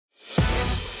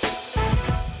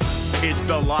It's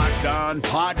the Locked On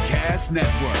Podcast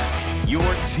Network, your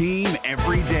team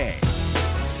every day.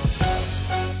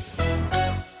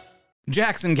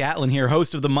 Jackson Gatlin here,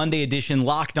 host of the Monday edition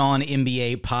Locked On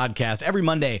NBA podcast. Every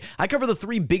Monday, I cover the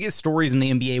three biggest stories in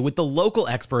the NBA with the local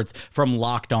experts from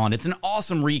Locked On. It's an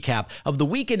awesome recap of the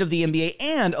weekend of the NBA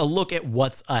and a look at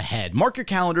what's ahead. Mark your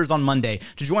calendars on Monday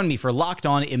to join me for Locked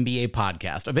On NBA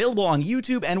podcast, available on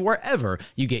YouTube and wherever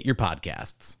you get your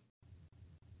podcasts.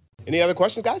 Any other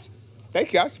questions, guys?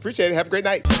 Thank you, guys. Appreciate it. Have a great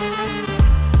night.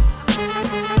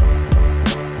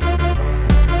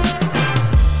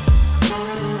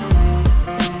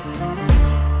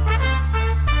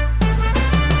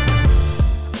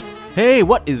 Hey,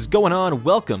 what is going on?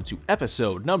 Welcome to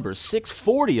episode number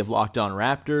 640 of Locked On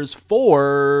Raptors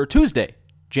for Tuesday,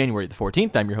 January the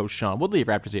 14th. I'm your host, Sean Woodley of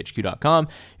RaptorsHQ.com.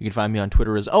 You can find me on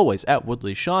Twitter as always at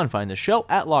WoodleySean. Find the show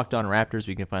at Locked On Raptors.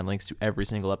 You can find links to every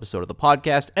single episode of the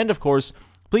podcast. And of course,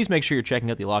 please make sure you're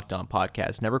checking out the Locked On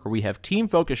Podcast Network, where we have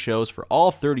team-focused shows for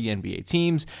all 30 NBA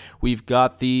teams. We've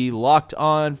got the Locked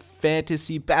On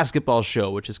Fantasy Basketball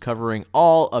Show, which is covering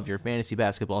all of your fantasy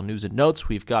basketball news and notes.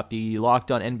 We've got the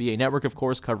Locked On NBA Network, of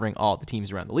course, covering all the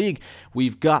teams around the league.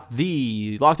 We've got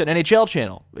the Locked On NHL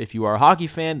channel. If you are a hockey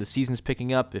fan, the season's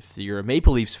picking up. If you're a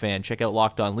Maple Leafs fan, check out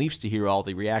Locked On Leafs to hear all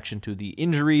the reaction to the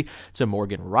injury to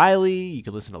Morgan Rielly. You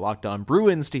can listen to Locked On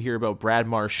Bruins to hear about Brad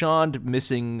Marchand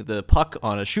missing the puck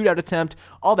on a shootout attempt,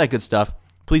 all that good stuff.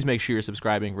 Please make sure you're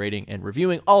subscribing, rating, and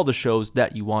reviewing all the shows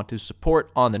that you want to support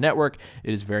on the network.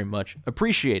 It is very much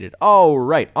appreciated. All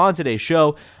right, on today's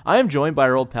show, I am joined by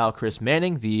our old pal Chris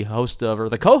Manning, the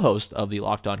co-host of the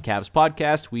Locked On Cavs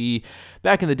podcast. We,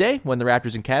 back in the day when the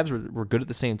Raptors and Cavs were good at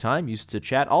the same time, used to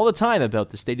chat all the time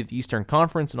about the state of the Eastern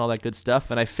Conference and all that good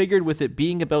stuff. And I figured with it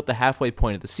being about the halfway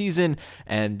point of the season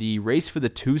and the race for the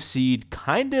 2 seed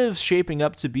kind of shaping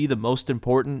up to be the most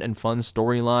important and fun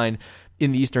storyline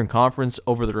in the Eastern Conference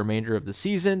over the remainder of the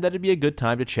season, that'd be a good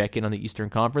time to check in on the Eastern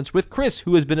Conference with Chris,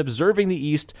 who has been observing the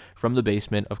East from the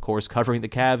basement, of course, covering the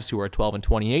Cavs, who are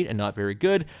 12-28 and not very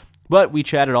good. But we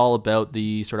chatted all about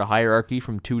the sort of hierarchy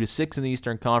from 2 to 6 in the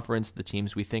Eastern Conference, the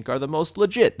teams we think are the most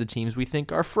legit, the teams we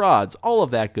think are frauds, all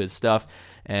of that good stuff.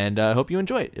 And I hope you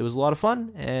enjoy it. It was a lot of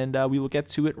fun, and we will get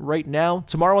to it right now.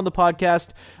 Tomorrow on the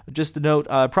podcast, just a note,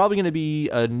 probably going to be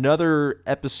another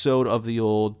episode of the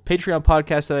old Patreon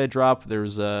podcast that I dropped.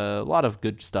 There's a lot of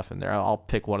good stuff in there. I'll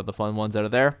pick one of the fun ones out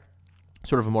of there.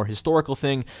 Sort of a more historical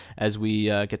thing as we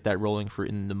get that rolling for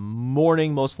in the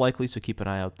morning, most likely, so keep an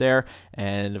eye out there.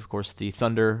 And, of course, the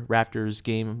Thunder-Raptors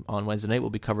game on Wednesday night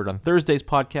will be covered on Thursday's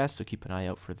podcast, so keep an eye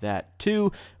out for that,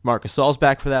 too. Marc Gasol's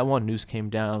back for that one. News came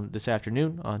down this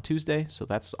afternoon on Tuesday, so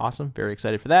that's awesome. Very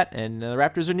excited for that. And the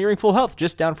Raptors are nearing full health,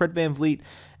 just down Fred VanVleet.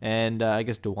 And I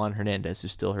guess DeJuan Hernandez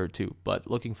is still hurt too. But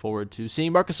looking forward to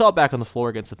seeing Marc Gasol back on the floor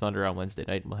against the Thunder on Wednesday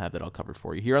night. We'll have that all covered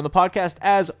for you here on the podcast,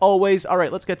 as always. All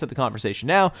right, let's get to the conversation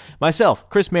now. Myself,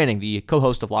 Chris Manning, the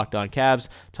co-host of Locked On Cavs,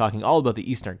 talking all about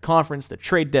the Eastern Conference, the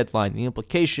trade deadline, the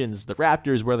implications, the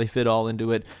Raptors, where they fit all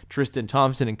into it, Tristan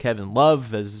Thompson and Kevin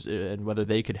Love, and whether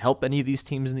they could help any of these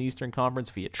teams in the Eastern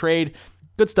Conference via trade.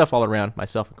 Good stuff all around.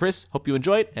 Myself and Chris, hope you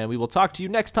enjoy it, and we will talk to you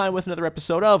next time with another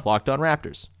episode of Locked On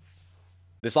Raptors.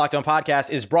 This Locked On podcast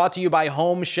is brought to you by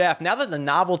Home Chef. Now that the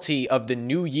novelty of the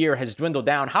new year has dwindled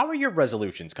down, how are your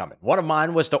resolutions coming? One of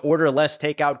mine was to order less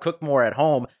takeout, cook more at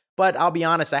home, but I'll be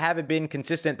honest, I haven't been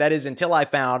consistent. That is until I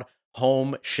found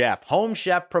Home Chef. Home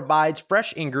Chef provides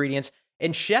fresh ingredients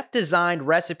and chef-designed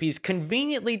recipes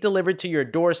conveniently delivered to your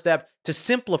doorstep to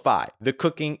simplify the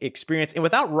cooking experience and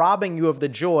without robbing you of the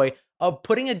joy of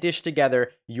putting a dish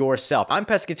together yourself. I'm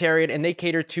pescatarian, and they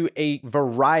cater to a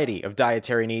variety of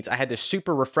dietary needs. I had this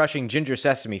super refreshing ginger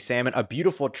sesame salmon, a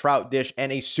beautiful trout dish,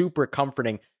 and a super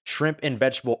comforting shrimp and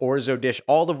vegetable orzo dish,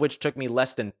 all of which took me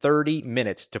less than 30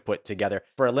 minutes to put together.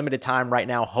 For a limited time right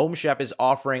now, Home Chef is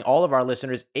offering all of our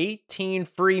listeners 18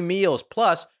 free meals,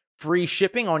 plus free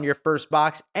shipping on your first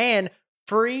box, and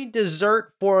free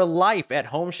dessert for life at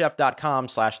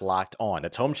homechef.com/lockedon.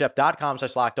 That's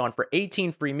homechef.com/lockedon for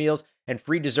 18 free meals and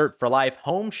free dessert for life.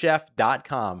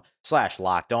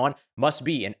 Homechef.com/lockedon. Must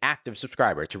be an active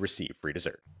subscriber to receive free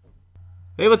dessert.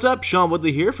 Hey, what's up? Sean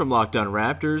Woodley here from Locked On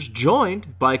Raptors,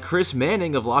 joined by Chris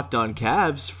Manning of Locked On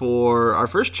Cavs for our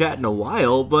first chat in a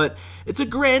while, but it's a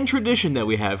grand tradition that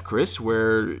we have, Chris,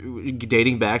 where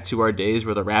dating back to our days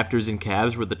where the Raptors and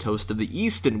Cavs were the toast of the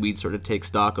East and we'd sort of take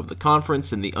stock of the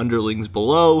conference and the underlings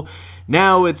below.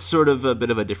 Now it's sort of a bit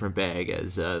of a different bag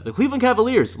as the Cleveland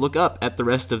Cavaliers look up at the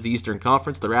rest of the Eastern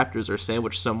Conference. The Raptors are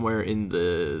sandwiched somewhere in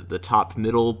the top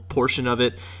middle portion of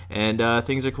it, and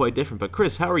things are quite different. But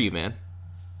Chris, how are you, man?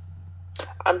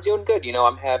 I'm doing good.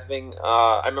 I'm having,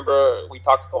 I remember we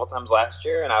talked a couple times last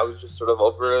year, and I was just sort of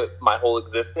over my whole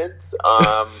existence,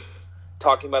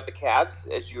 talking about the Cavs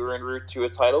as you were en route to a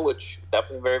title, which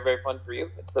definitely very, very fun for you.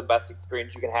 It's the best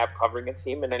experience you can have covering a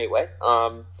team in any way.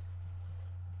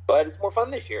 But it's more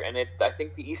fun this year, and I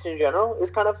think the East in general is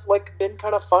kind of been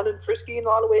kind of fun and frisky in a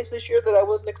lot of ways this year that I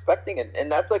wasn't expecting,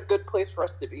 and that's a good place for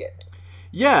us to be, I think.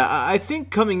 Yeah, I think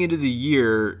coming into the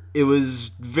year, it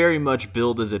was very much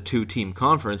billed as a two-team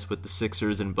conference, with the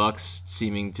Sixers and Bucks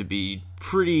seeming to be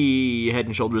pretty head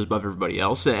and shoulders above everybody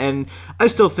else. And I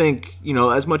still think,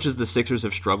 as much as the Sixers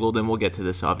have struggled, and we'll get to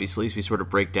this obviously as we sort of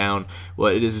break down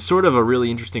what it is sort of a really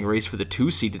interesting race for the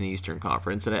 2 seed in the Eastern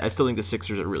Conference, and I still think the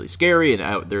Sixers are really scary,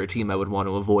 and they're a team I would want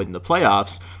to avoid in the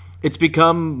playoffs. It's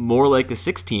become more like a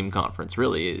 6-team conference,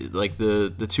 really. Like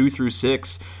the 2 through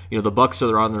 6, the Bucks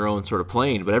are on their own sort of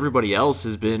plane, but everybody else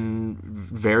has been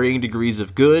varying degrees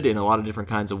of good in a lot of different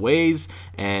kinds of ways,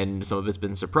 and some of it's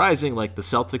been surprising, like the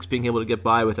Celtics being able to get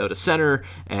by without a center,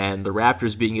 and the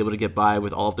Raptors being able to get by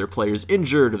with all of their players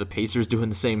injured, or the Pacers doing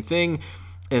the same thing.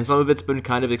 And some of it's been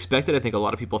kind of expected. I think a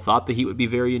lot of people thought the Heat would be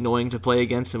very annoying to play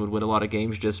against and would win a lot of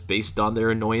games just based on their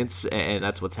annoyance, and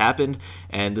that's what's happened.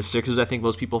 And the Sixers, I think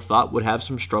most people thought, would have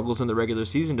some struggles in the regular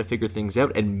season to figure things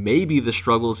out, and maybe the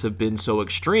struggles have been so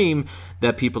extreme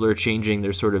that people are changing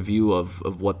their sort of view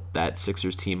of what that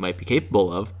Sixers team might be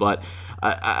capable of. But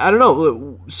I don't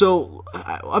know. So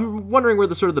I'm wondering where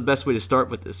the best way to start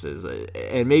with this is.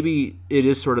 And maybe it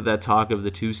is sort of that talk of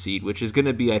the 2 seed, which is going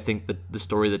to be, I think, the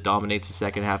story that dominates the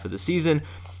second half of the season.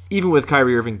 Even with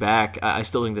Kyrie Irving back, I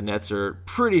still think the Nets are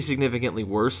pretty significantly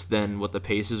worse than what the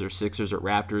Pacers or Sixers or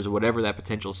Raptors or whatever that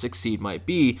potential 6 seed might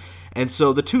be. And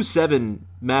so the 2-7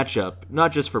 matchup,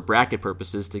 not just for bracket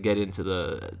purposes to get into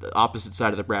the opposite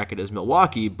side of the bracket as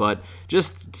Milwaukee, but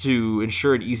just to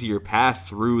ensure an easier path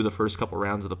through the first couple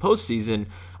rounds of the postseason,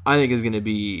 I think is going to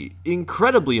be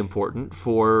incredibly important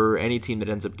for any team that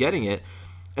ends up getting it.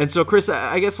 And so, Chris,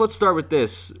 I guess let's start with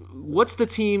this. What's the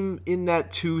team in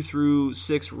that 2 through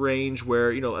 6 range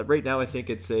where, right now I think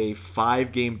it's a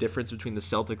 5-game difference between the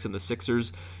Celtics and the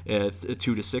Sixers,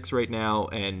 2-6 right now,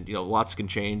 and, lots can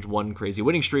change. One crazy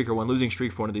winning streak or one losing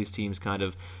streak for one of these teams kind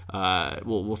of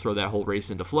will throw that whole race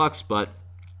into flux. But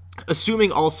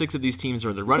assuming all 6 of these teams are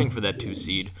in the running for that 2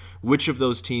 seed, which of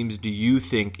those teams do you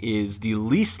think is the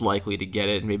least likely to get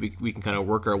it? And maybe we can kind of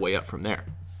work our way up from there.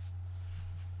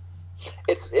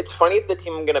 It's funny the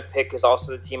team I'm going to pick is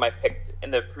also the team I picked in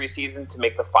the preseason to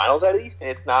make the finals at least, and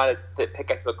it's not the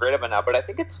pick I feel great about now, but I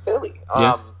think it's Philly.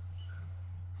 Yeah.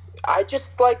 I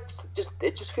just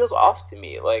it just feels off to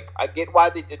me. Like, I get why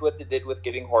they did what they did with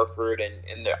getting Horford,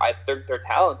 and I think their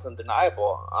talent's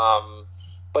undeniable.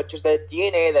 But just that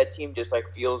DNA of that team just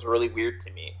feels really weird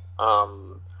to me.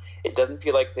 It doesn't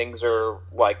feel like things are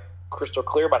crystal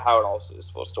clear about how it all is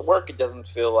supposed to work. It doesn't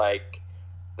feel like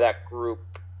that group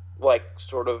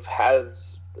sort of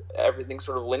has everything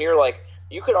sort of linear.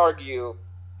 You could argue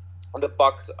the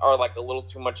Bucks are a little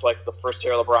too much like the first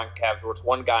year LeBron Cavs, where it's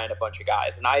one guy and a bunch of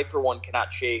guys. And I, for one,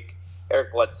 cannot shake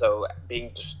Eric Bledsoe being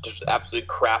just absolute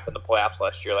crap in the playoffs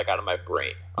last year, out of my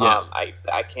brain. Yeah.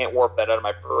 I can't warp that out of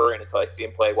my brain until I see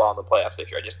him play well in the playoffs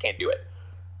this year. I just can't do it.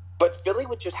 But Philly,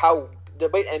 with just how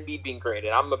despite Embiid being great,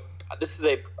 and I'm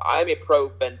a pro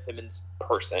Ben Simmons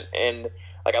person, and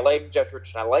I like Jeff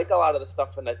Richardson. I like a lot of the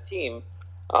stuff from that team.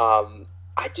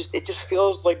 It just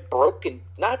feels broken.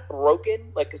 Not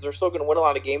broken, because they're still going to win a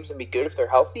lot of games and be good if they're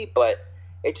healthy, but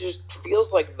it just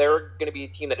feels like they're going to be a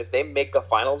team that if they make a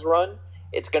finals run,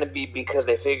 it's going to be because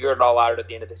they figured it all out at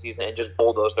the end of the season and just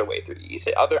bulldoze their way through the East.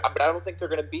 But I don't think they're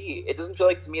going to be. It doesn't feel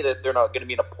like to me that they're not going to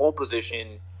be in a pole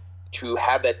position to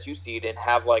have that 2 seed and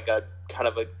have a kind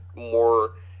of a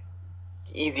more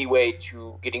easy way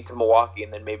to getting to Milwaukee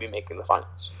and then maybe making the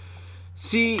finals.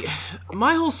 See,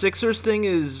 my whole Sixers thing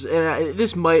is, and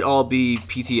this might all be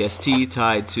PTSD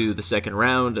tied to the second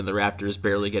round and the Raptors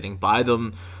barely getting by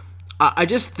them. I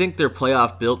just think they're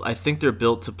playoff built. I think they're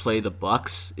built to play the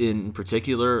Bucks in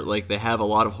particular. They have a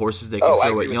lot of horses they can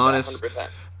throw at Giannis.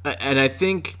 And I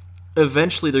think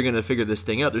eventually they're going to figure this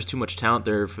thing out. There's too much talent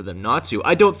there for them not to.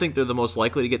 I don't think they're the most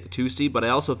likely to get the 2 seed, but I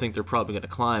also think they're probably going to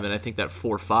climb, and I think that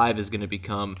 4-5 is going to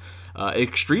become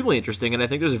extremely interesting, and I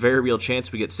think there's a very real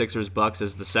chance we get Sixers-Bucks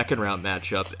as the second round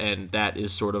matchup, and that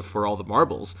is sort of for all the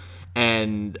marbles.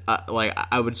 And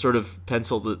I would sort of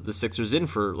pencil the Sixers in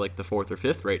for the 4th or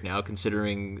 5th right now,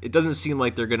 considering it doesn't seem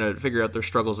like they're going to figure out their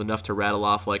struggles enough to rattle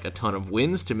off a ton of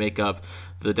wins to make up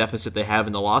the deficit they have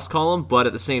in the loss column. But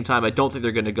at the same time, I don't think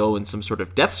they're going to go in some sort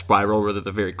of death spiral where they're the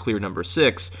very clear number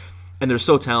 6. And they're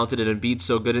so talented, and Embiid's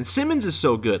so good, and Simmons is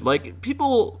so good.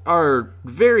 People are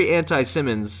very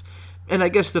anti-Simmons. and I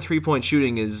guess the 3-point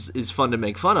shooting is fun to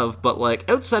make fun of, but like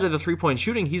outside of the 3-point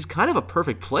shooting, he's kind of a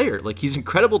perfect player. Like he's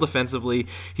incredible defensively,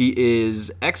 he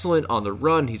is excellent on the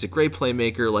run, he's a great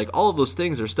playmaker. Like all of those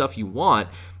things are stuff you want.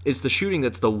 It's the shooting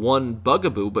that's the one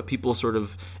bugaboo, but people sort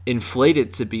of inflate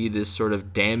it to be this sort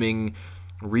of damning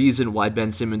reason why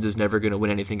Ben Simmons is never going to win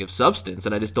anything of substance,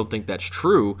 and I just don't think that's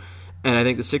true. And I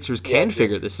think the Sixers can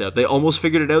figure this out. They almost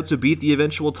figured it out to beat the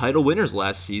eventual title winners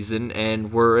last season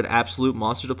and were an absolute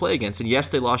monster to play against. And yes,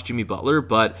 they lost Jimmy Butler,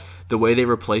 but the way they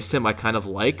replaced him, I kind of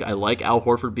like. I like Al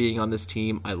Horford being on this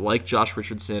team. I like Josh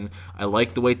Richardson. I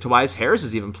like the way Tobias Harris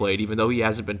has even played, even though he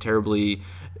hasn't been terribly,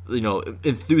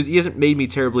 enthused. He hasn't made me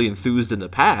terribly enthused in the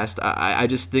past. I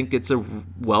just think it's a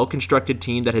well-constructed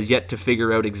team that has yet to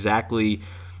figure out exactly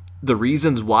the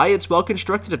reasons why it's well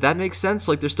constructed, if that makes sense.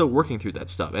 Like they're still working through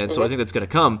that stuff, and so I think that's going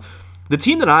to come. The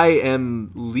team that I am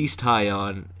least high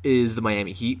on is the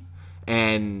Miami Heat,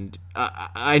 and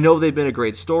I know they've been a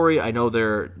great story. I know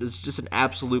it's just an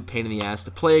absolute pain in the ass to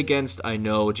play against. I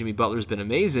know Jimmy Butler's been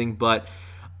amazing, but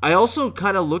I also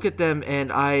kind of look at them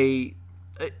and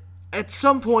at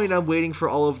some point I'm waiting for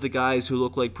all of the guys who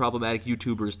look like problematic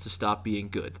YouTubers to stop being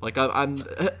good. Like I'm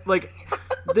like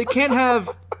they can't have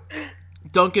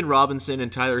Duncan Robinson and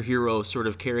Tyler Hero sort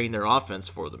of carrying their offense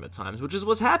for them at times, which is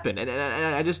what's happened. And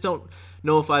I just don't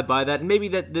know if I buy that. And maybe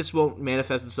that this won't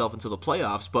manifest itself until the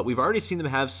playoffs, but we've already seen them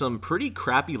have some pretty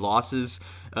crappy losses,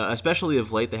 especially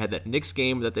of late. They had that Knicks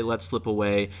game that they let slip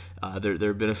away. There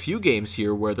have been a few games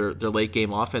here where their late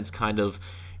game offense kind of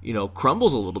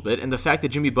crumbles a little bit, and the fact that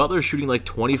Jimmy Butler is shooting like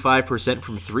 25%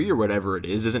 from 3 or whatever it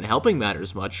is isn't helping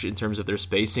matters much in terms of their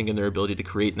spacing and their ability to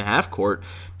create in the half court.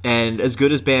 And as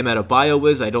good as Bam Adebayo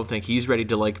is, I don't think he's ready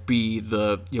to like be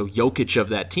the Jokic of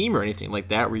that team or anything like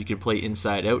that, where you can play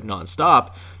inside out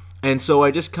nonstop. And so I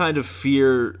just kind of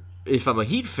fear, if I'm a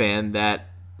Heat fan, that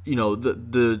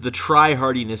the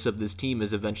try-hardiness of this team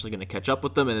is eventually going to catch up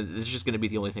with them, and it's just going to be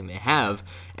the only thing they have.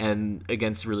 And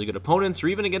against really good opponents, or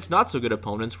even against not so good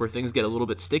opponents, where things get a little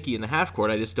bit sticky in the half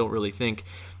court, I just don't really think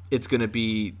it's going to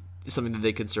be something that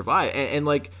they could survive. And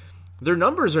like, their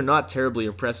numbers are not terribly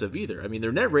impressive either. I mean,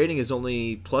 their net rating is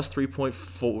only plus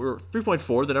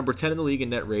 3.4, the number 10 in the league in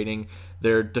net rating.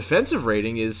 Their defensive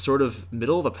rating is sort of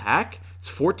middle of the pack. It's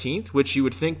 14th, which you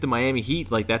would think the Miami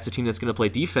Heat, like that's a team that's going to play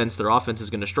defense. Their offense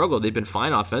is going to struggle. They've been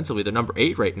fine offensively. They're number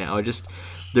 8 right now.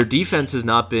 Their defense has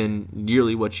not been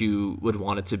nearly what you would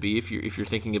want it to be if you're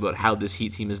thinking about how this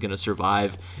Heat team is going to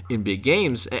survive in big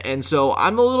games. And so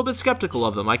I'm a little bit skeptical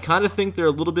of them. I kind of think they're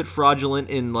a little bit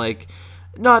fraudulent in like,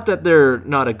 not that they're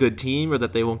not a good team or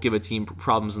that they won't give a team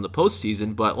problems in the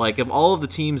postseason, but like of all of the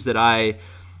teams that I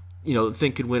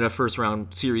think could win a first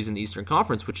round series in the Eastern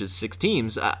Conference, which is 6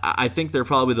 teams, I think they're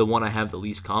probably the one I have the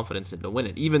least confidence in to win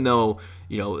it. Even though,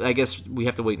 I guess we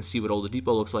have to wait and see what Oladipo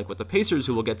looks like with the Pacers,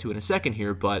 who we'll get to in a second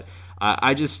here, but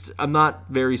I'm not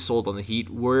very sold on the Heat.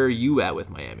 Where are you at with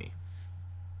Miami?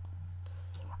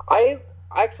 I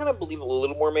kind of believe a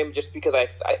little more, maybe just because I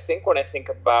think when I think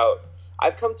about,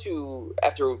 I've come to,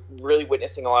 after really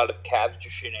witnessing a lot of Cavs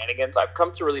just shenanigans, I've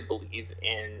come to really believe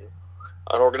in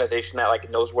an organization that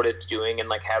like knows what it's doing and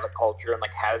like has a culture and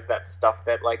like has that stuff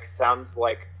that like sounds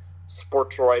like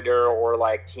sports writer or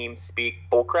like team speak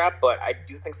bullcrap, but I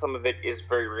do think some of it is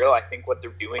very real. I think what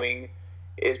they're doing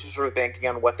is just sort of banking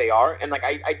on what they are, and like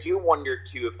I do wonder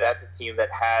too if that's a team that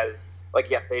has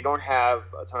like, yes, they don't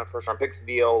have a ton of first round picks to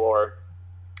deal, or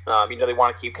they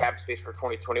want to keep cap space for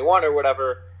 2021 or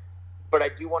whatever. But I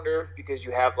do wonder if, because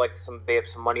you have they have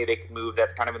some money they could move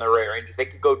that's kind of in the right range, if they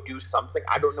could go do something.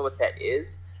 I don't know what that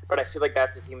is, but I feel like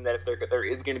that's a team that if there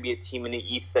is going to be a team in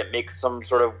the East that makes some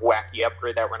sort of wacky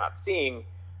upgrade that we're not seeing,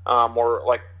 or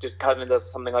like just kind of does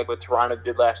something like what Toronto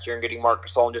did last year and getting Marc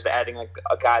Gasol and just adding like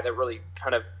a guy that really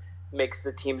kind of makes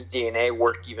the team's DNA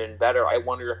work even better. I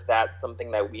wonder if that's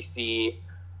something that we see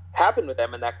happen with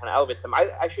them and that kind of elevates them.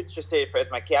 I should just say, as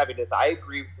my caveat is, I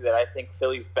agree with you that I think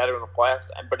Philly's better in the playoffs,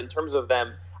 but in terms of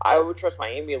them, I would trust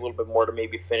Miami a little bit more to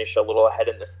maybe finish a little ahead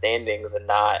in the standings and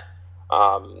not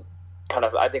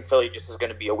I think Philly just is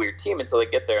going to be a weird team until they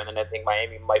get there, and then I think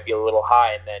Miami might be a little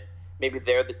high, and then maybe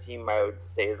they're the team I would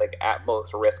say is like at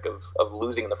most risk of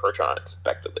losing in the first round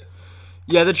unexpectedly.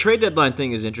 Yeah, the trade deadline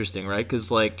thing is interesting, right? Because,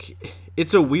 like,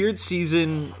 it's a weird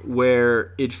season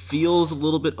where it feels a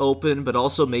little bit open, but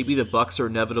also maybe the Bucks are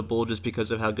inevitable just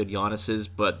because of how good Giannis is.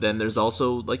 But then there's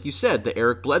also, like you said, the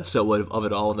Eric Bledsoe of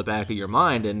it all in the back of your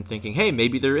mind and thinking, hey,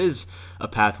 maybe there is a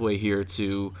pathway here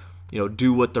to,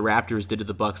 do what the Raptors did to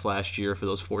the Bucks last year for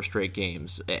those 4 straight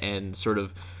games and sort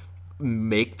of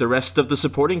make the rest of the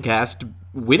supporting cast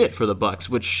win it for the Bucks,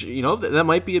 which, that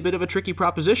might be a bit of a tricky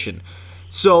proposition.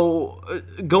 So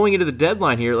going into the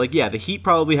deadline here, like, yeah, the Heat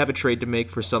probably have a trade to make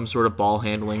for some sort of ball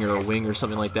handling or a wing or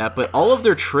something like that, but all of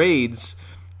their trades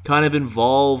kind of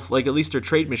involve, like, at least their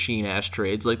trade machine-ass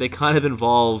trades, like, they kind of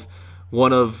involve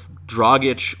one of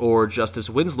Dragic or Justice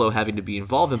Winslow having to be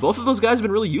involved, and both of those guys have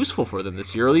been really useful for them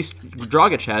this year, or at least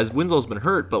Dragic has. Winslow's been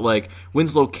hurt, but, like,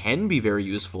 Winslow can be very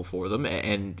useful for them,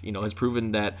 and, you know, has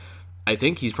proven that I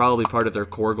think he's probably part of their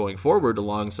core going forward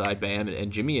alongside Bam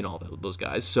and Jimmy and all those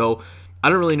guys. So I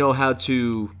don't really know how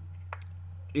to,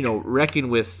 you know, reckon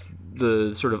with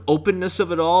the sort of openness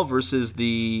of it all versus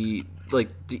the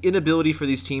inability for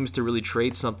these teams to really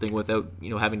trade something without, you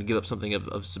know, having to give up something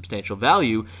of substantial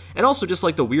value, and also just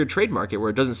like the weird trade market where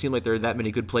it doesn't seem like there are that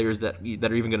many good players that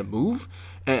are even going to move.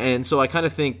 And so I kind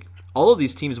of think all of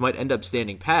these teams might end up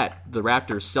standing pat. The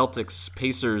Raptors, Celtics,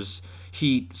 Pacers,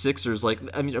 Heat, Sixers, like,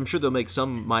 I mean, I'm sure they'll make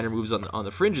some minor moves on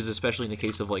the fringes, especially in the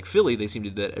case of like Philly. They seem to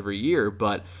do that every year,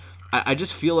 but I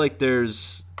just feel like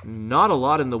there's not a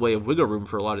lot in the way of wiggle room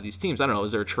for a lot of these teams. I don't know,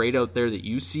 is there a trade out there that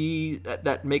you see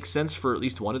that makes sense for at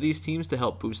least one of these teams to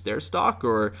help boost their stock,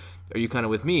 or are you kind of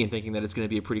with me in thinking that it's going to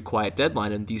be a pretty quiet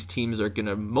deadline and these teams are going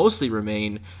to mostly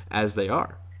remain as they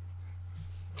are?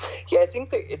 Yeah, I think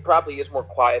that it probably is more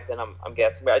quiet than I'm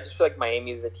guessing. But I just feel like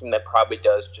Miami is a team that probably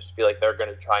does just feel like they're going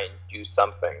to try and do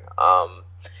something.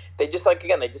 They just, like,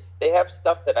 again, they have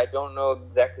stuff that I don't know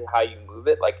exactly how you move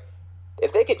it. Like,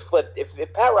 if they get flipped, if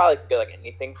Pat Riley could get like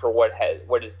anything for what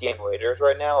is Dion Waiters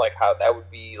right now, like how that would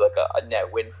be like a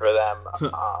net win for them.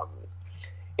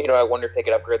 You know, I wonder if they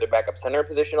could upgrade their backup center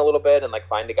position a little bit and like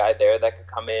find a guy there that could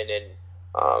come in and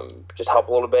just help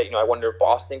a little bit. You know, I wonder if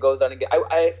Boston goes on again.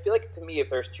 I feel like, to me,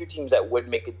 if there's two teams that would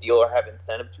make a deal or have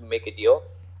incentive to make a deal,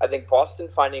 I think Boston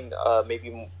finding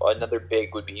maybe another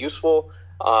big would be useful.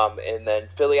 And then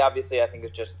Philly, obviously, I think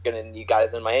is just going to need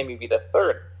guys in Miami be the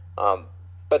third.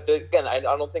 But again, I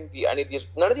don't think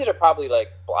none of these are probably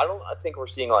like, I don't think we're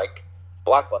seeing like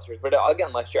blockbusters. But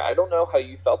again, last year, I don't know how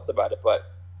you felt about it,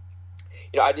 but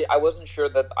you know, I wasn't sure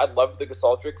that I loved the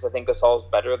Gasol trade because I think Gasol's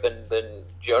better than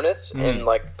Jonas, and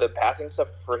like the passing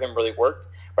stuff for him really worked.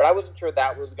 But I wasn't sure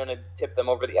that was going to tip them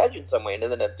over the edge in some way, and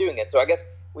ended up doing it. So I guess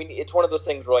it's one of those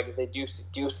things where, like, if they do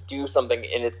something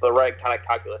and it's the right kind of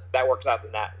calculus, if that works out,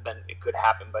 then it could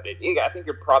happen. But I think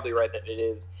you're probably right that it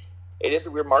is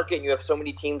a weird market, and you have so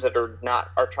many teams that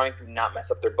are trying to not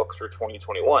mess up their books for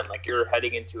 2021. Like, you're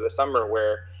heading into a summer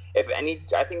where,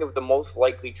 I think of the most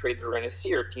likely trades we're going to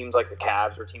see are teams like the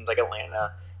Cavs or teams like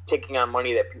Atlanta taking on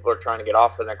money that people are trying to get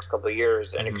off for the next couple of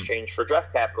years in exchange for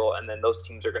draft capital, and then those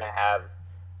teams are going to have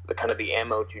the kind of the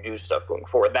ammo to do stuff going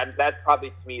forward. That probably,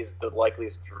 to me, is the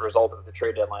likeliest result of the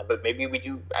trade deadline. But maybe we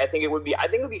do. I think it would be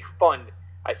fun,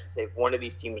 I should say, if one of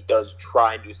these teams does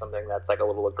try and do something that's like a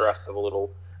little aggressive, a little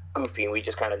goofy, and we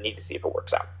just kind of need to see if it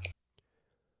works out.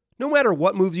 No matter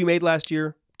what moves you made last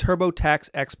year, TurboTax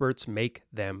experts make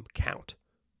them count.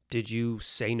 Did you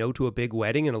say no to a big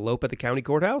wedding and elope at the county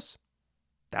courthouse?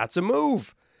 That's a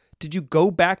move. Did you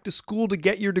go back to school to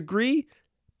get your degree?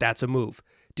 That's a move.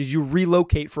 Did you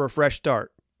relocate for a fresh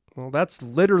start? Well, that's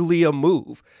literally a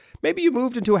move. Maybe you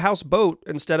moved into a houseboat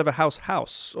instead of a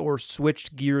house, or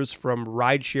switched gears from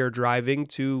rideshare driving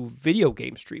to video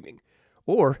game streaming.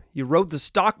 Or you rode the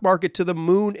stock market to the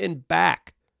moon and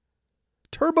back.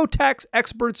 TurboTax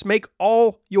experts make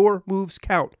all your moves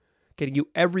count, getting you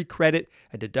every credit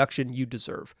and deduction you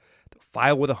deserve. They'll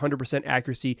file with 100%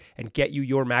 accuracy and get you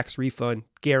your max refund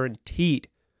guaranteed.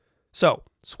 So,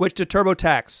 switch to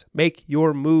TurboTax. Make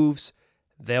your moves.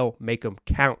 They'll make them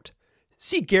count.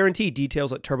 See guarantee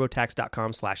details at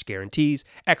turbotax.com/guarantees.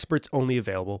 Experts only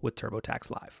available with TurboTax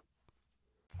Live.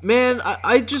 Man,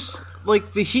 I just,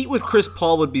 like, the Heat with Chris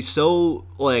Paul would be so,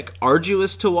 like,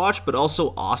 arduous to watch, but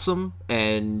also awesome,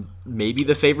 and maybe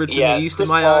the favorites in the East Chris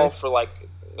in my Paul eyes. For like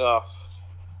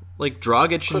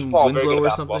Dragic Chris and Paul, Winslow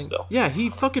or something. still. Yeah, he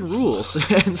fucking rules.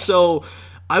 And so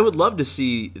I would love to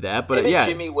see that, but Him yeah. and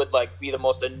Jimmy would, like, be the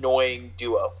most annoying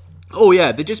duo. Oh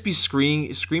yeah, they'd just be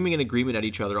screaming in agreement at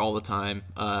each other all the time,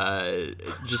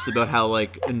 just about how,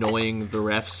 like, annoying the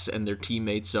refs and their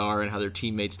teammates are, and how their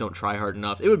teammates don't try hard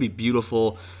enough. It would be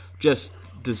beautiful, just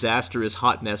disastrous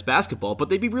hot mess basketball, but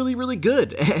they'd be really, really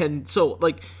good. And so,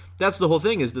 like, that's the whole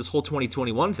thing, is this whole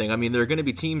 2021 thing. I mean, there are going to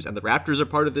be teams, and the Raptors are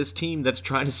part of this team that's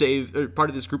trying to save, or part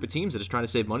of this group of teams that is trying to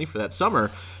save money for that summer.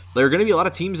 There are going to be a lot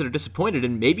of teams that are disappointed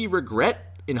and maybe regret,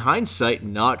 in hindsight,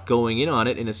 not going in on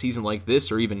it in a season like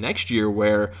this or even next year,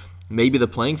 where maybe the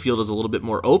playing field is a little bit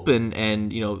more open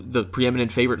and, you know, the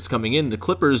preeminent favorites coming in, the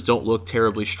Clippers don't look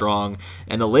terribly strong,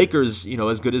 and the Lakers, you know,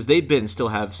 as good as they've been, still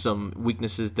have some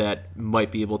weaknesses that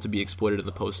might be able to be exploited in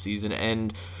the postseason.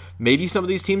 And maybe some of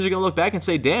these teams are going to look back and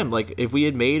say, damn, like if we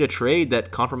had made a trade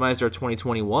that compromised our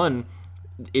 2021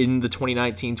 in the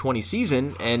 2019-20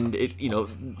 season, and it,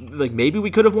 like maybe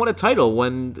we could have won a title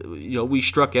when, we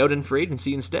struck out in free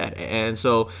agency instead. And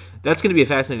so that's going to be a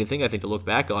fascinating thing, I think, to look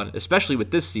back on, especially with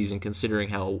this season, considering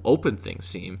how open things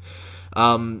seem.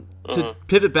 To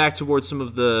pivot back towards some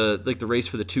of the race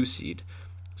for the 2 seed.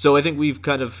 So I think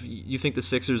you think the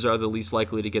Sixers are the least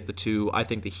likely to get the 2. I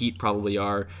think the Heat probably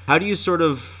are. How do you sort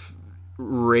of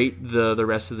rate the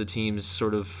rest of the teams,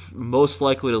 sort of most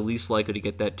likely to least likely to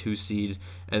get that 2 seed?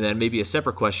 And then maybe a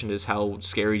separate question is, how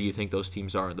scary do you think those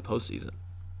teams are in the postseason?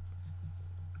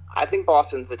 I think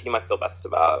Boston's the team I feel best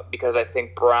about because I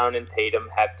think Brown and Tatum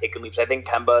have taken leaps. I think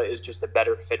Kemba is just a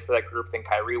better fit for that group than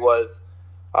Kyrie was.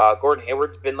 Gordon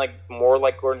Hayward's been more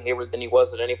like Gordon Hayward than he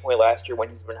was at any point last year when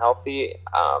he's been healthy.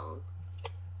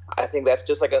 I think that's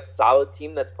just like a solid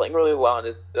team that's playing really well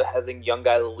and has a young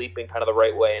guy leaping kind of the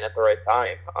right way and at the right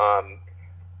time.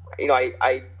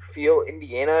 I feel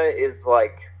Indiana is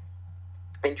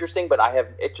interesting, but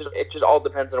it just all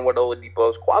depends on what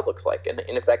Oladipo's quad looks like, and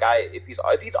if that guy if he's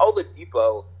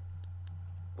Oladipo,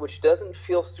 which doesn't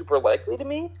feel super likely to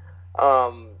me,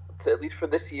 at least for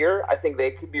this year, I think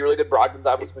they could be really good. Brogdon's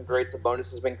obviously been great.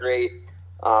 Sabonis has been great.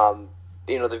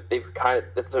 They've kind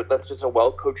of that's just a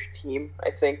well coached team. I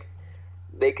think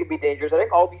they could be dangerous. I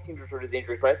think all these teams are sort of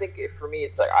dangerous, but I think for me,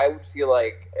 it's I would feel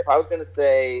like if I was going to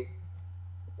say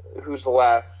who's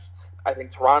left, I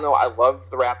think Toronto. I love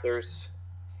the Raptors.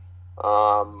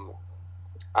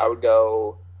 I would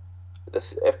go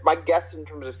this. If my guess in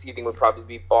terms of seeding would probably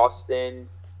be Boston.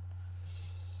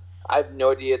 I have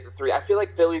no idea at the 3. I feel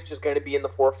like Philly's just going to be in the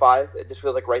 4 or 5. It just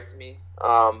feels right to me.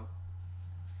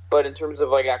 But in terms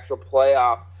of actual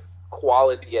playoff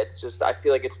quality, it's just I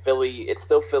feel like it's Philly. It's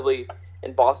still Philly,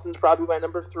 and Boston's probably my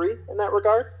number 3 in that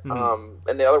regard. Mm-hmm.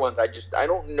 And the other ones, I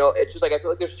don't know. It's just I feel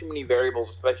like there's too many variables,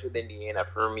 especially with Indiana,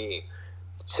 for me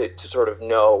to sort of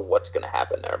know what's going to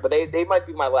happen there. But they might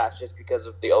be my last just because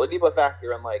of the Oladipo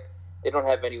factor and they don't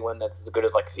have anyone that's as good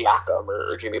as Siakam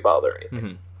or Jimmy Butler or anything.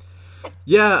 Mm-hmm.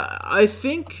 Yeah, I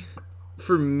think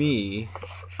for me,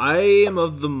 I am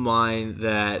of the mind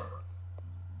that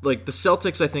the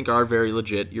Celtics I think are very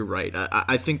legit. You're right.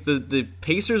 I think the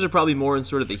Pacers are probably more in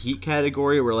sort of the Heat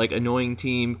category where annoying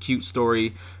team, cute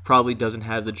story, probably doesn't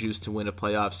have the juice to win a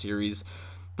playoff series.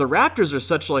 The Raptors are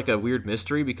such a weird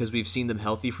mystery because we've seen them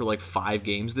healthy for 5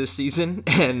 games this season,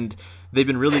 and they've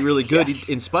been really, really good. Yes.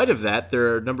 In spite of that,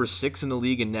 they're number 6 in the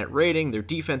league in net rating. Their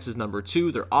defense is number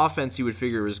 2. Their offense, you would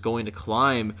figure, is going to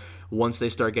climb once they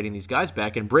start getting these guys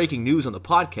back. And breaking news on the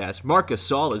podcast, Marc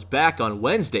Gasol is back on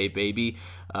Wednesday, baby,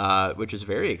 which is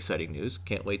very exciting news.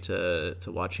 Can't wait to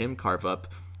watch him carve up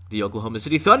the Oklahoma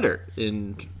City Thunder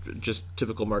in just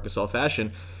typical Marc Gasol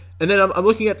fashion. And then I'm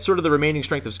looking at sort of the remaining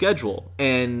strength of schedule,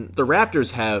 and the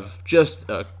Raptors have just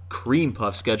a cream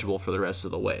puff schedule for the rest of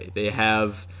the way. They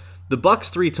have the Bucks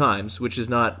 3 times, which is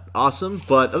not awesome,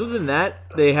 but other than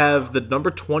that, they have the number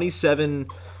 27.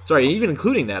 Sorry, even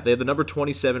including that, they have the number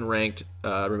 27 ranked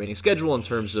remaining schedule in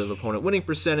terms of opponent winning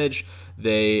percentage.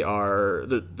 They are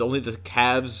only the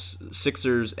Cavs,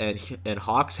 Sixers, and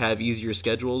Hawks have easier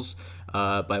schedules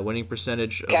by winning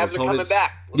percentage. Cavs of opponents. Are coming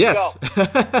back. Let's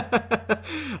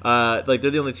go.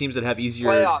 They're the only teams that have easier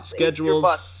Playoffs,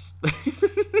 schedules.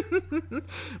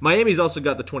 Miami's also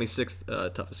got the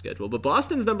 26th toughest schedule, but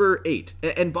Boston's number 8,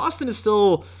 and Boston is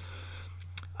still.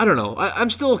 I don't know. I'm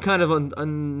still kind of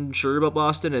unsure about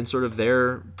Boston and sort of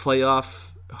their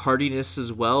playoff hardiness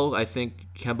as well. I think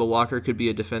Kemba Walker could be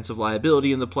a defensive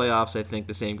liability in the playoffs. I think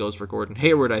the same goes for Gordon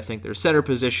Hayward. I think their center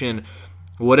position,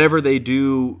 whatever they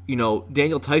do,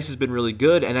 Daniel Tice has been really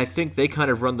good, and I think they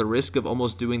kind of run the risk of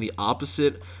almost doing the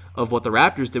opposite of what the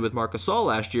Raptors did with Marc Gasol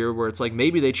last year, where it's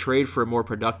maybe they trade for a more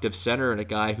productive center and a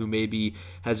guy who maybe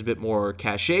has a bit more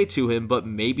cachet to him, but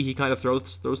maybe he kind of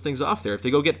throws things off there. If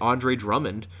they go get Andre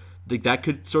Drummond, that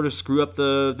could sort of screw up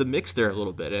the mix there a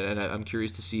little bit, and I'm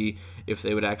curious to see if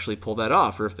they would actually pull that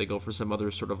off, or if they go for some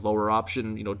other sort of lower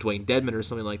option, Dwayne Dedmon or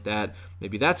something like that.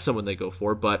 Maybe that's someone they go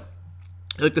for, but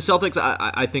the Celtics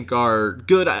I think are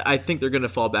good. I think they're going to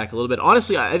fall back a little bit.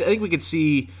 Honestly, I think we could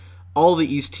see all the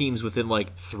East teams within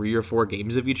 3 or 4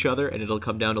 games of each other, and it'll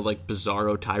come down to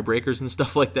bizarro tiebreakers and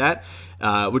stuff like that,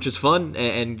 which is fun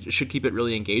and should keep it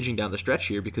really engaging down the stretch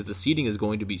here because the seeding is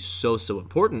going to be so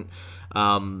important.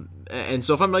 And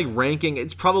so if I'm ranking,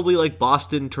 it's probably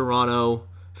Boston, Toronto,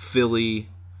 Philly,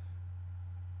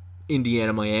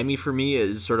 Indiana-Miami for me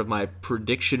is sort of my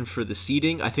prediction for the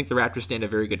seeding. I think the Raptors stand a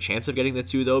very good chance of getting the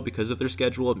 2, though, because of their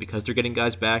schedule and because they're getting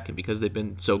guys back and because they've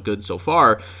been so good so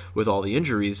far with all the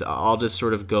injuries. I'll just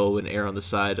sort of go and err on the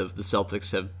side of the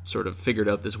Celtics have sort of figured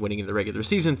out this winning in the regular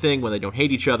season thing when they don't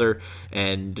hate each other,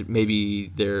 and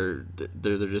maybe they're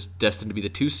just destined to be the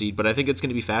 2 seed. But I think it's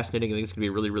going to be fascinating. I think it's going to be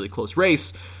a really, really close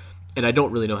race. And I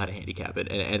don't really know how to handicap it.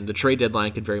 And the trade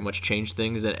deadline could very much change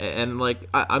things. And like,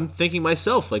 I'm thinking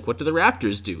myself, like, what do the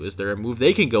Raptors do? Is there a move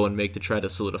they can go and make to try to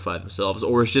solidify themselves?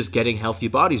 Or is just getting healthy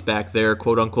bodies back their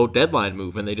quote-unquote deadline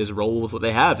move, and they just roll with what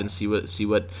they have and see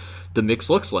what the mix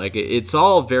looks like? It's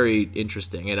all very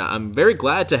interesting. And I'm very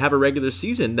glad to have a regular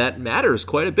season that matters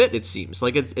quite a bit, it seems.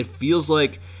 Like, it feels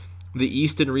like the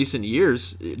East in recent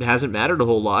years, it hasn't mattered a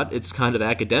whole lot. It's kind of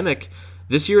academic.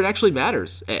 This year it actually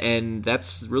matters, and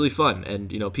that's really fun.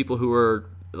 And, you know, people who are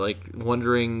like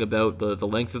wondering about the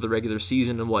length of the regular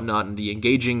season and whatnot, and the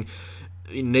engaging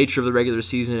nature of the regular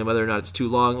season and whether or not it's too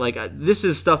long, like, this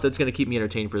is stuff that's going to keep me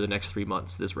entertained for the next 3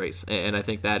 months, this race. And I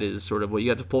think that is sort of what you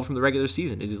have to pull from the regular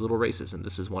season, is these little races, and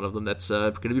this is one of them that's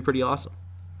going to be pretty awesome.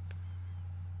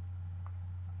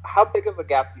 How big of a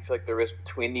gap do you feel like there is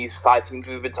between these 5 teams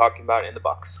we've been talking about and the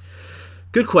Bucks?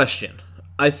 Good question.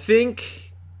 I think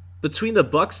between the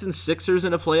Bucks and Sixers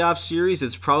in a playoff series,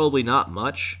 it's probably not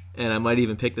much, and I might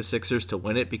even pick the Sixers to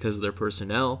win it because of their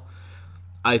personnel.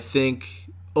 I think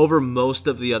over most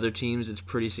of the other teams, it's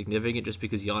pretty significant just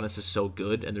because Giannis is so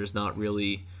good, and there's not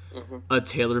really a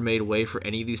tailor-made way for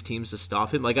any of these teams to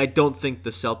stop him. Like, I don't think the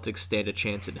Celtics stand a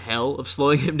chance in hell of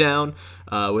slowing him down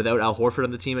without Al Horford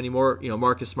on the team anymore. You know,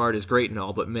 Marcus Smart is great and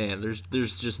all, but man,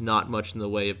 there's just not much in the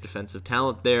way of defensive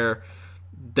talent there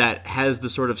that has the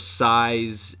sort of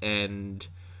size and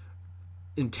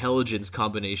intelligence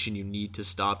combination you need to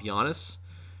stop Giannis.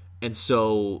 And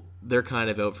so they're kind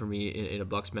of out for me in a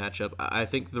Bucks matchup. I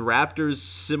think the Raptors,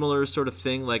 similar sort of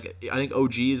thing. Like, I think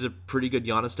OG is a pretty good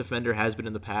Giannis defender, has been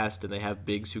in the past, and they have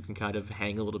bigs who can kind of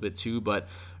hang a little bit too. But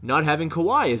not having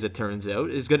Kawhi, as it turns out,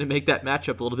 is going to make that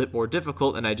matchup a little bit more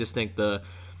difficult. And I just think the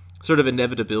sort of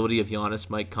inevitability of Giannis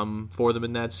might come for them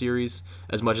in that series,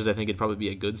 as much as I think it'd probably be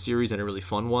a good series and a really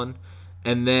fun one.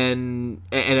 And then,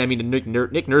 and I mean, Nick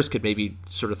Nurse could maybe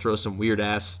sort of throw some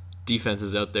weird-ass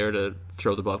defenses out there to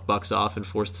throw the Bucks off and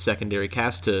force the secondary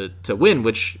cast to win,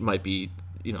 which might be,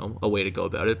 you know, a way to go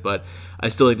about it. But I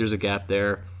still think there's a gap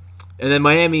there. And then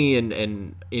Miami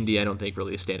and Indy, I don't think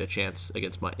really stand a chance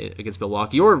against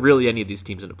Milwaukee or really any of these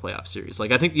teams in a playoff series.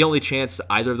 Like, I think the only chance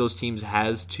either of those teams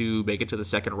has to make it to the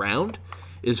second round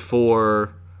is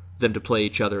for them to play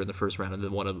each other in the first round, and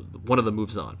then one of them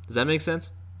moves on. Does that make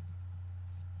sense?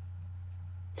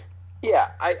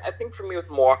 Yeah, I think for me with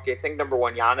Milwaukee, I think number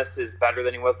one, Giannis is better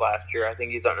than he was last year. I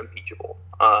think he's unimpeachable.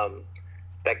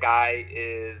 That guy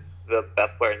is the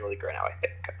best player in the league right now, I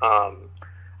think.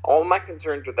 All of my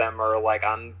concerns with them are like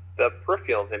on the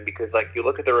peripheral of him, because like you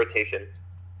look at the rotation.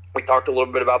 We talked a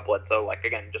little bit about Bledsoe. Like,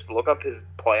 again, just look up his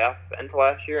playoff end to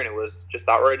last year, and it was just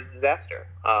outright a disaster.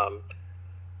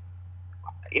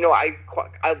 You know, I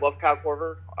love Kyle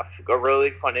Korver. A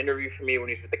really fun interview for me when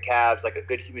he's with the Cavs. Like a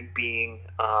good human being,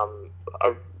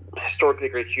 a historically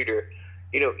great shooter.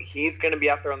 You know, he's going to be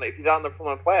out there if he's out on the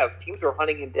floor in the playoffs. Teams were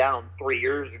hunting him down 3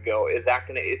 years ago. Is that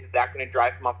going to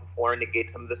drive him off the floor and negate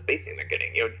some of the spacing they're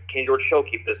getting? You know, can George Hill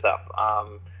keep this up?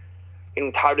 You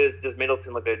know, how does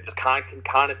Middleton look good? Can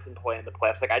Connaughton play in the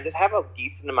playoffs? Like, I just have a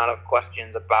decent amount of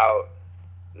questions about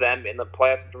them in the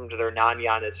playoffs in terms of their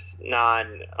non-Giannis,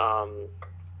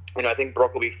 you know, I think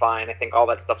Brook will be fine. I think all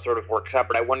that stuff sort of works out.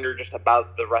 But I wonder just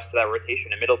about the rest of that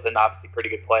rotation. And Middleton, obviously, pretty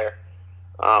good player.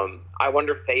 I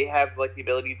wonder if they have like the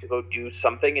ability to go do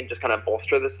something and just kind of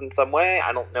bolster this in some way.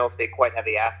 I don't know if they quite have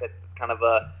the assets. It's kind of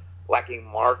a lacking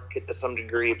market to some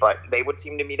degree, but they would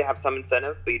seem to me to have some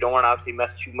incentive. But you don't want to obviously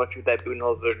mess too much with that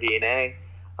Budenholzer DNA.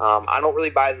 I don't really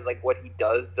buy that like what he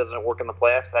doesn't work in the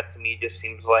playoffs. That to me just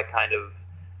seems like kind of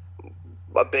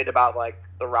a bit about like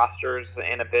the rosters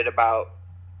and a bit about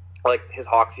like his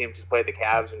Hawks teams just played the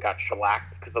Cavs and got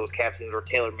shellacked because those Cavs teams were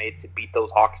tailor-made to beat those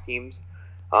Hawks teams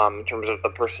in terms of the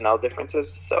personnel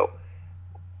differences. So,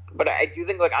 but I do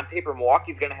think like on paper,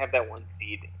 Milwaukee's going to have that 1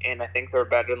 seed, and I think they're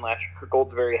better than last year. Kurt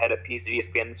Gold's very ahead of piece at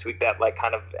ESPN this week that like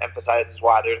kind of emphasizes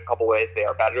why there's a couple ways they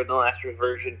are better than last year's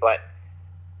version. But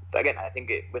again, I think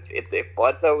if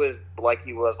Bledsoe is like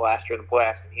he was last year in the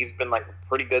playoffs, and he's been like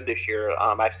pretty good this year.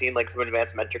 I've seen like some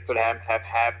advanced metrics that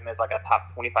have him as like a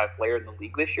top 25 player in the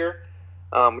league this year,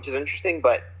 which is interesting.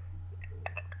 But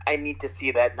I need to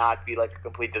see that not be like a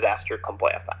complete disaster come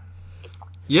playoff time.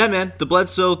 Yeah, man, the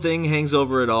Bledsoe thing hangs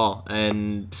over it all.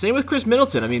 And same with Chris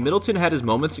Middleton. I mean, Middleton had his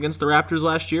moments against the Raptors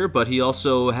last year, but he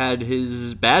also had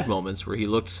his bad moments where he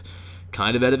looked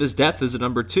kind of out of his depth as a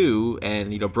number 2.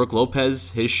 And, Brook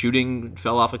Lopez, his shooting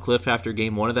fell off a cliff after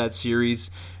game 1 of that series,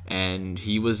 and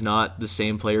he was not the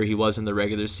same player he was in the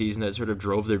regular season that sort of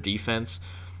drove their defense.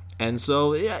 And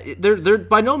so, yeah, they're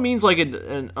by no means like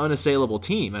an unassailable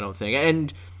team, I don't think.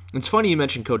 And it's funny you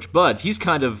mentioned Coach Bud. He's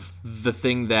kind of the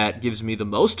thing that gives me the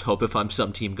most hope if I'm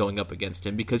some team going up against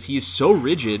him, because he's so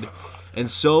rigid and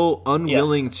so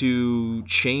unwilling to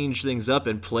change things up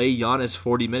and play Giannis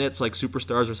 40 minutes like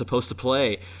superstars are supposed to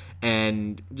play,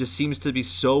 and just seems to be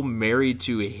so married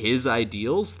to his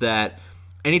ideals that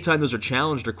anytime those are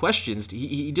challenged or questioned,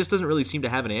 he just doesn't really seem to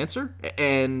have an answer.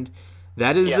 And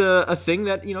that is a thing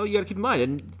that you got to keep in mind.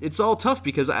 And it's all tough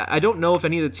because I don't know if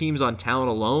any of the teams on talent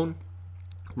alone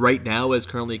right now, as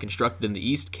currently constructed in the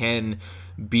East, can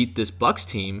beat this Bucks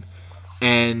team.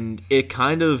 And it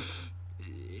kind of,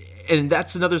 and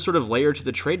that's another sort of layer to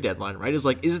the trade deadline, right?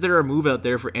 Is there a move out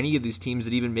there for any of these teams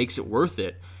that even makes it worth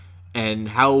it? And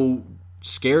how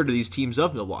scared are these teams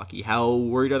of Milwaukee? How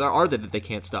worried are they that they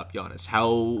can't stop Giannis?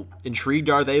 How intrigued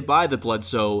are they by the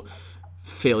Bledsoe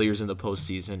failures in the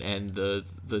postseason and the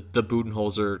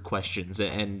Budenholzer questions?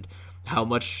 And how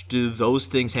much do those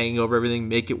things hanging over everything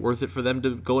make it worth it for them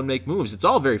to go and make moves? It's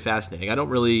all very fascinating. I don't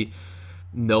really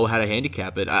know how to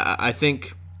handicap it. I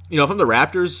think, if I'm the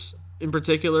Raptors in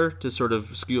particular, to sort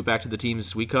of skew it back to the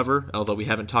teams we cover, although we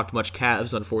haven't talked much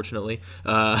Cavs, unfortunately.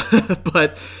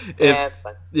 But it's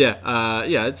fine.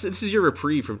 This is your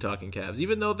reprieve from talking Cavs.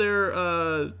 Even though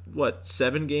they're,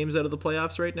 7 games out of the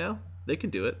playoffs right now? They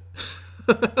can do it.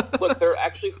 Look, they're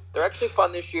actually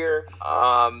fun this year.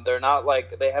 They're not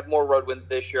like, they have more road wins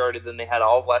this year already than they had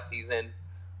all of last season.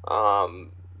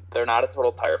 They're not a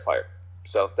total tire fire,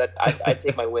 so that I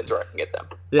take my wins where I can get them.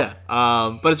 Yeah,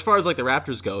 but as far as like the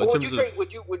Raptors go,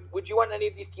 would you want any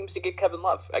of these teams to get Kevin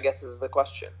Love? I guess is the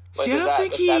question. Like, See, I don't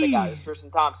think he. Is that a guy, Tristan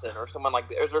Thompson, or someone like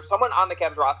that? Is there someone on the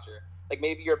Cavs roster? Like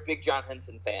maybe you're a big John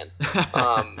Henson fan.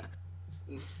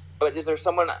 But is there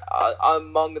someone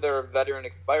among their veteran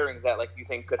expirings that you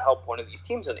think could help one of these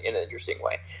teams in an interesting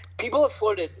way? People have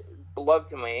floated Love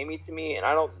to Miami to me, and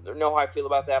I don't know how I feel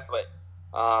about that. But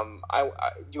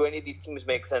do any of these teams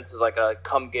make sense as a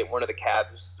come get one of the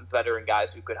Cavs veteran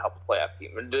guys who could help a playoff team?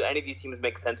 Or do any of these teams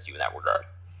make sense to you in that regard?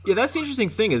 Yeah, that's the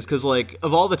interesting thing is because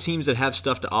of all the teams that have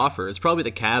stuff to offer, it's probably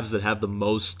the Cavs that have the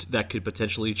most that could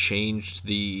potentially change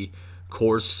the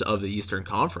course of the Eastern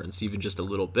Conference, even just a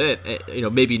little bit.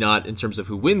 Maybe not in terms of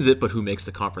who wins it, but who makes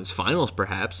the conference finals,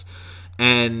 perhaps.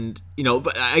 And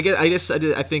but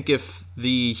I think if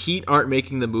the Heat aren't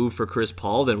making the move for Chris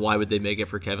Paul, then why would they make it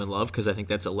for Kevin Love? Because I think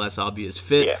that's a less obvious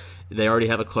fit. Yeah. They already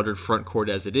have a cluttered front court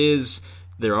as it is.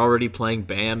 They're already playing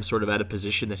Bam sort of at a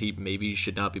position that he maybe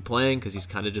should not be playing because he's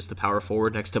kind of just the power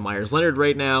forward next to Myers Leonard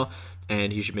right now,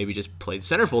 and he should maybe just play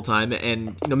center full time.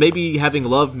 And maybe having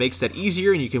Love makes that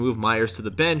easier, and you can move Myers to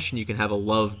the bench, and you can have a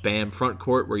Love Bam front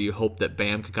court where you hope that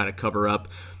Bam can kind of cover up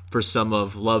for some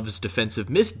of Love's defensive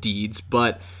misdeeds.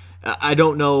 But I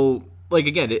don't know.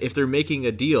 Again, if they're making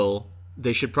a deal,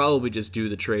 they should probably just do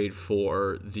the trade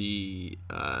for the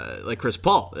Chris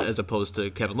Paul as opposed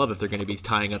to Kevin Love if they're going to be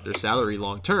tying up their salary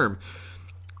long term.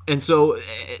 And so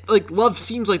Love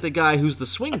seems like the guy who's the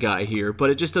swing guy here, but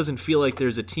it just doesn't feel like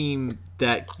there's a team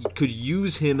that could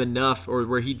use him enough or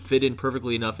where he'd fit in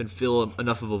perfectly enough and fill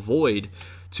enough of a void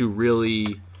to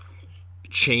really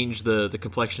change the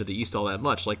complexion of the East all that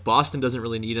much. Boston doesn't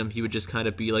really need him. He would just kind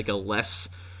of be a less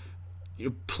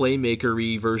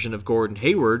playmaker-y version of Gordon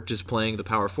Hayward, just playing the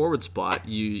power forward spot.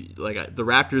 The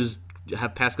Raptors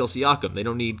have Pascal Siakam. They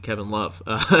don't need Kevin Love.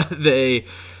 They're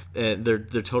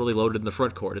totally loaded in the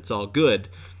front court. It's all good.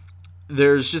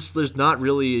 There's not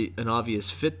really an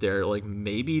obvious fit there.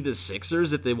 Maybe the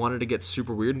Sixers, if they wanted to get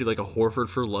super weird and do a Horford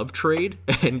for Love trade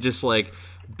and just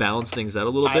balance things out a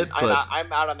little bit.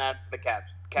 I'm out on that for the Cavs.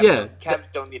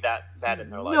 Cavs don't need that in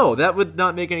their life. No, that would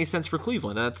not make any sense for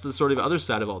Cleveland. That's the sort of other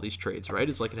side of all these trades, right?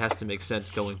 It's it has to make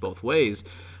sense going both ways.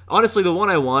 Honestly, the one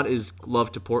I want is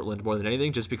Love to Portland more than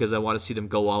anything, just because I want to see them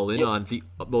go all in on the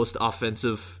most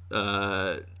offensive,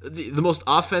 the most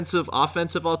offensive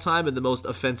all time and the most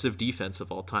offensive defense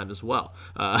of all time as well.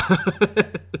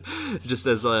 Just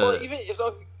as even if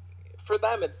for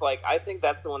them, it's I think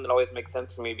that's the one that always makes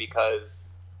sense to me because.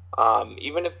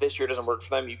 Even if this year doesn't work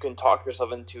for them, you can talk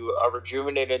yourself into a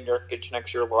rejuvenated Nurkic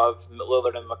next year, Love,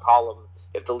 Lillard, and McCollum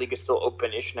if the league is still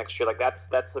open-ish next year. That's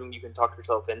something you can talk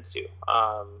yourself into.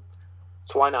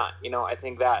 So why not? I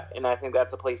think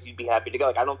that's a place you'd be happy to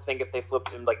go. I don't think if they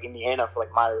flipped him Indiana for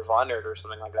Myers Leonard or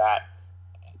something like that,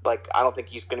 like, I don't think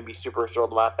he's going to be super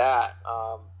thrilled about that.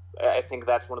 I think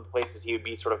that's one of the places he would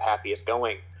be sort of happiest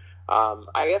going.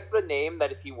 I guess the name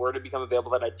that if he were to become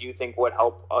available that I do think would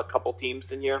help a couple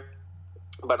teams in here,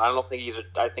 but I don't think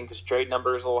I think his trade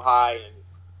number is a little high, and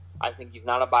I think he's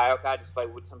not a buyout guy,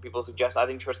 despite what some people suggest. I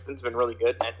think Tristan's been really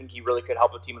good, and I think he really could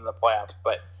help a team in the playoffs,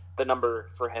 but the number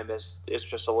for him is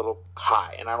just a little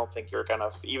high, and I don't think you're going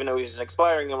to, even though he's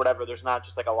expiring and whatever, there's not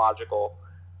just like a logical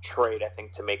trade, I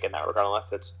think, to make in that regard,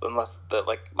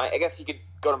 I guess he could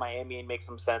go to Miami and make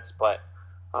some sense, but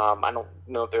I don't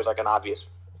know if there's like an obvious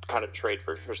kind of trade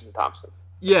for Tristan Thompson.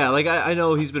 Yeah, like I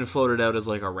know he's been floated out as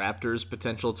like a Raptors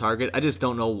potential target. I just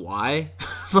don't know why.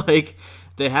 Like,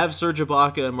 they have Serge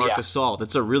Ibaka and Marc Gasol.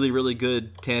 That's a really, really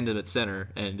good tandem at center,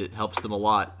 and it helps them a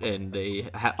lot, and they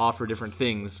offer different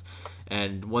things.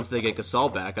 And once they get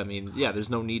Gasol back, I mean, yeah,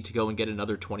 there's no need to go and get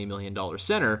another $20 million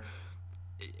center.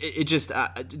 It just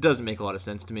it doesn't make a lot of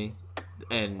sense to me.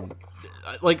 And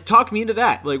like, talk me into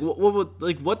that. Like,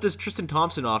 what does Tristan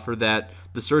Thompson offer that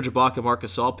the Serge Ibaka Marc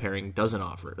Gasol pairing doesn't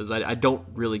offer? Because I don't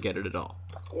really get it at all.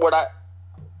 What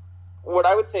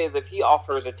I would say is if he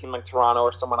offers a team like Toronto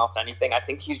or someone else anything, I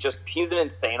think he's an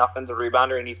insane offensive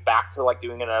rebounder, and he's back to like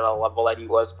doing it at a level that he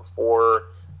was before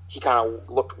he kind of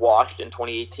looked washed in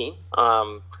 2018,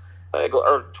 or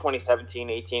 2017,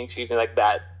 18, excuse me, like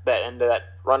that end of that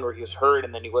run where he was hurt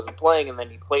and then he wasn't playing, and then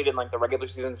he played in like the regular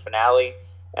season finale,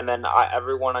 and then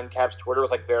everyone on Cavs Twitter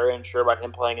was like very unsure about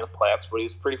him playing in the playoffs, but he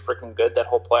was pretty freaking good that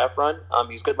whole playoff run.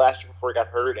 He was good last year before he got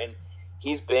hurt, and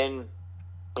he's been,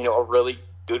 a really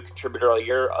good contributor all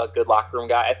year, a good locker room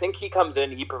guy. I think he comes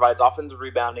in, he provides offensive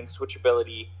rebounding,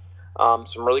 switchability,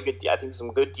 some really good, I think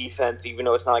some good defense, even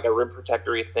though it's not like a rim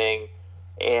protectory thing.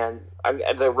 And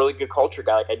as a really good culture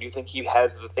guy, like, I do think he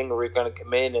has the thing where he's going to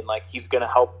come in and like he's going to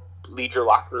help lead your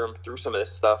locker room through some of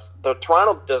this stuff. Though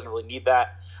Toronto doesn't really need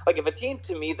that. Like, if a team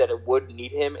to me that it would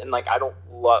need him, and like I don't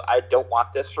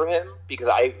want this for him because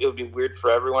it would be weird for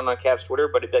everyone on Cavs Twitter,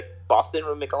 but it'd be like Boston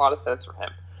would make a lot of sense for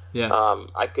him. Yeah.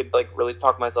 I could like really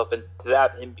talk myself into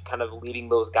that, him kind of leading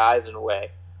those guys in a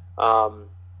way.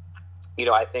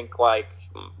 I think like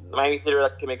Miami Theater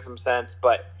can make some sense,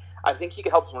 but I think he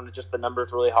could help someone with just the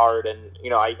numbers really hard. And,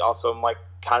 I also am like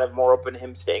kind of more open to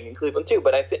him staying in Cleveland too.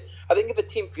 But I think if a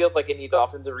team feels like it needs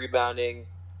offensive rebounding,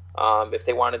 if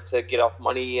they wanted to get off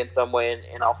money in some way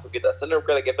and also get that center,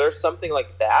 like if there's something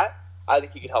like that, I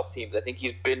think he could help teams. I think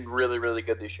he's been really, really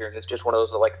good this year. And it's just one of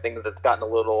those like things that's gotten a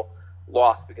little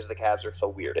lost because the Cavs are so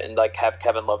weird and like have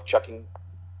Kevin Love chucking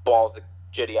balls at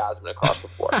Cedi Osman across the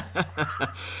floor.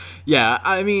 Yeah,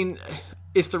 I mean,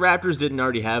 if the Raptors didn't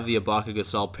already have the Ibaka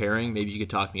Gasol pairing, maybe you could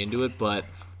talk me into it, but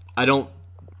I don't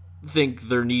think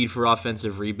their need for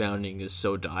offensive rebounding is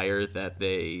so dire that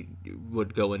they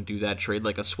would go and do that trade,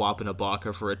 like a swap in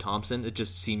Ibaka for a Thompson. It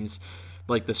just seems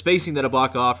like the spacing that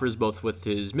Ibaka offers, both with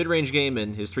his mid-range game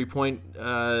and his three-point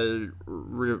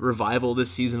revival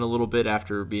this season a little bit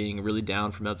after being really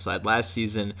down from outside last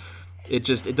season, it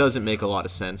doesn't make a lot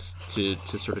of sense to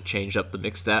sort of change up the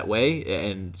mix that way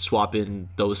and swap in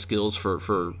those skills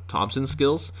for Thompson's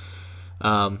skills.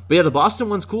 But yeah, the Boston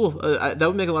one's cool. That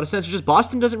would make a lot of sense. It's just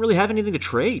Boston doesn't really have anything to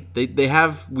trade. They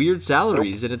have weird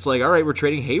salaries, and it's like, all right, we're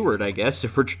trading Hayward, I guess,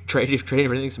 if we're trading for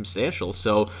anything substantial.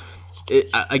 So,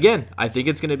 again, I think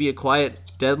it's going to be a quiet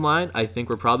deadline. I think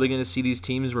we're probably going to see these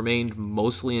teams remain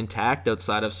mostly intact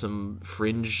outside of some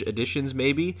fringe additions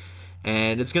maybe.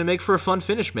 And it's going to make for a fun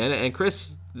finish, man. And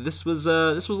Chris, this was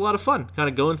a lot of fun, kind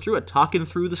of going through it, talking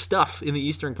through the stuff in the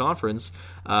Eastern Conference.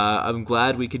 I'm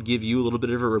glad we could give you a little bit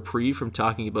of a reprieve from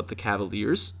talking about the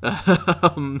Cavaliers.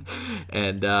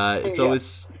 It's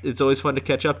always fun to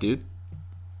catch up, dude.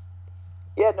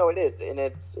 Yeah, no, it is, and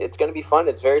it's going to be fun.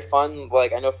 It's very fun.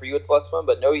 Like, I know for you it's less fun,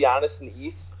 but no Giannis in the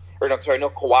East, no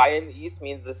Kawhi in the East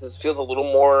means feels a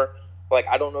little more. Like,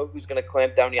 I don't know who's going to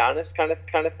clamp down Giannis kind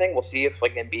of thing. We'll see if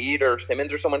like Embiid or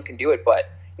Simmons or someone can do it.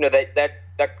 But it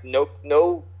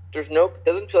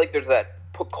doesn't feel like there's that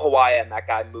put Kawhi and that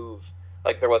guy move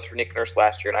like there was for Nick Nurse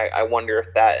last year. And I wonder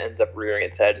if that ends up rearing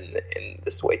its head in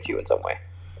this way too in some way.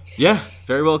 Yeah,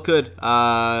 very well could.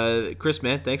 Chris,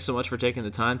 man, thanks so much for taking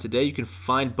the time today. You can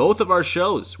find both of our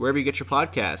shows wherever you get your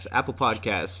podcasts, Apple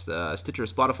Podcasts, Stitcher,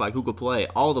 Spotify, Google Play,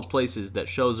 all the places that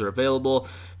shows are available.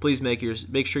 Please make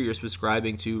sure you're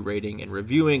subscribing to, rating, and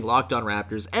reviewing Locked On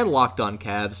Raptors and Locked On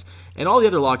Cavs and all the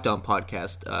other Locked On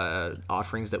podcast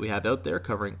offerings that we have out there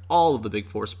covering all of the Big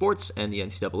Four sports and the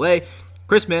NCAA.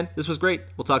 Chris, man, this was great.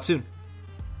 We'll talk soon.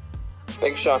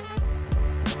 Thanks, Sean.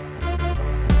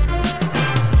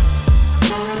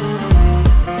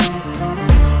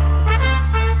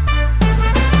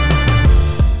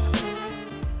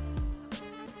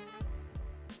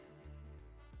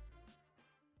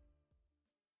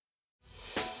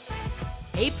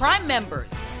 Hey, Prime members,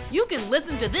 you can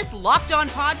listen to this Locked On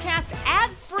podcast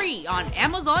ad-free on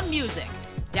Amazon Music.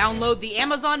 Download the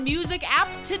Amazon Music app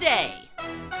today.